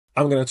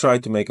I'm gonna try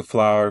to make a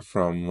flower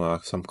from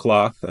some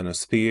cloth and a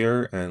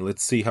sphere, and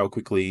let's see how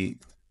quickly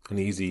and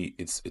easy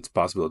it's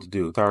possible to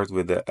do. Start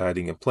with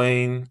adding a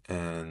plane,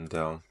 and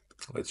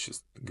let's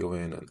just go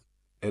in and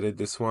edit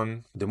this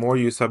one. The more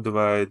you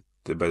subdivide,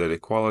 the better the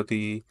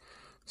quality.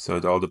 So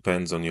it all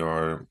depends on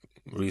your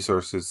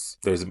resources.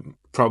 There's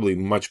probably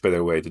much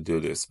better way to do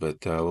this,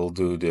 but we'll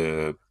do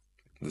the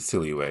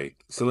silly way.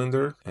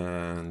 Cylinder,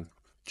 and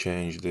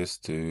change this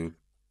to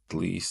at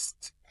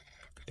least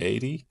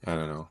 80. I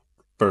don't know.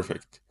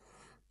 Perfect.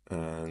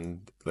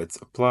 And let's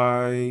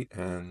apply,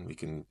 and we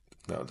can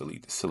now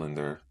delete the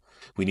cylinder.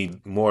 We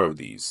need more of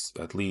these,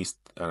 at least,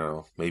 I don't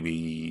know,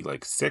 maybe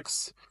like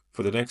 6.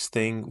 For the next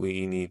thing,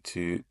 we need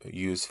to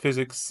use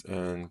physics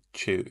and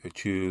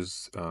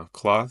choose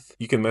cloth.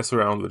 You can mess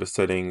around with the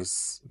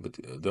settings, but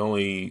the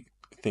only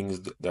things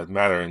that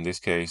matter in this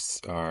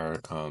case are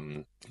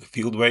the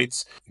field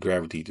weights,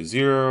 gravity to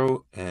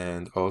 0,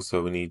 and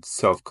also we need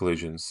self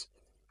collisions,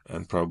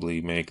 and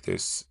probably make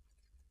this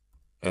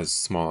as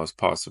small as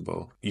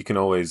possible. You can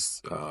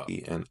always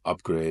and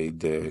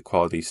upgrade the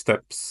quality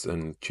steps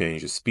and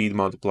change the speed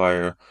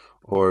multiplier,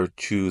 or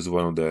choose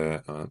one of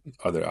the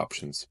other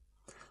options.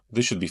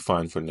 This should be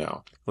fine for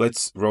now.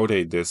 Let's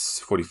rotate this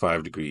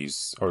 45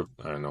 degrees, or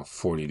I don't know,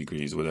 40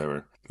 degrees,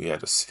 whatever. We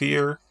add a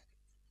sphere.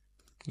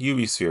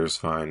 UV sphere is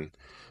fine.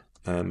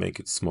 And make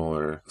it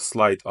smaller.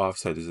 Slight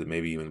offset is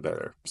maybe even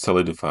better.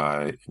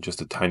 Solidify just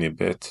a tiny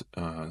bit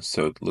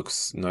so it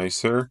looks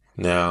nicer.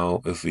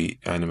 Now, if we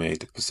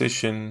animate the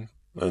position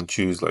and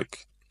choose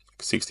like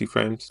 60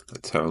 frames,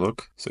 let's have a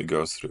look. So it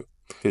goes through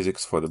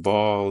physics for the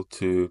ball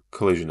to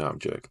collision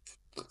object.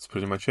 That's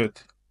pretty much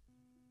it.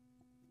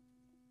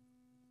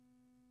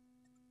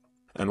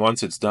 And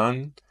once it's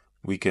done,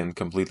 we can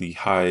completely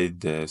hide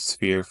the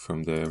sphere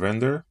from the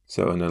render.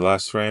 So in the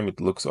last frame,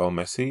 it looks all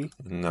messy.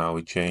 And now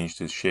we change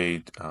the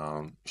shade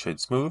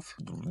smooth.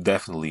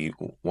 Definitely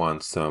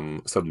want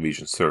some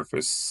subdivision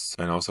surface.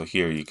 And also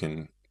here you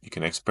can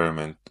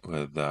experiment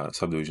with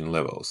subdivision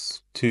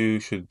levels.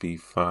 2 should be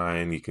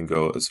fine. You can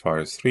go as far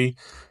as 3.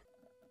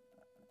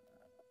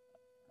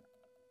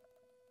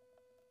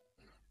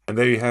 And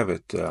there you have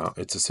it.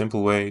 It's a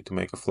simple way to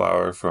make a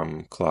flower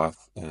from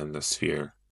cloth and a sphere.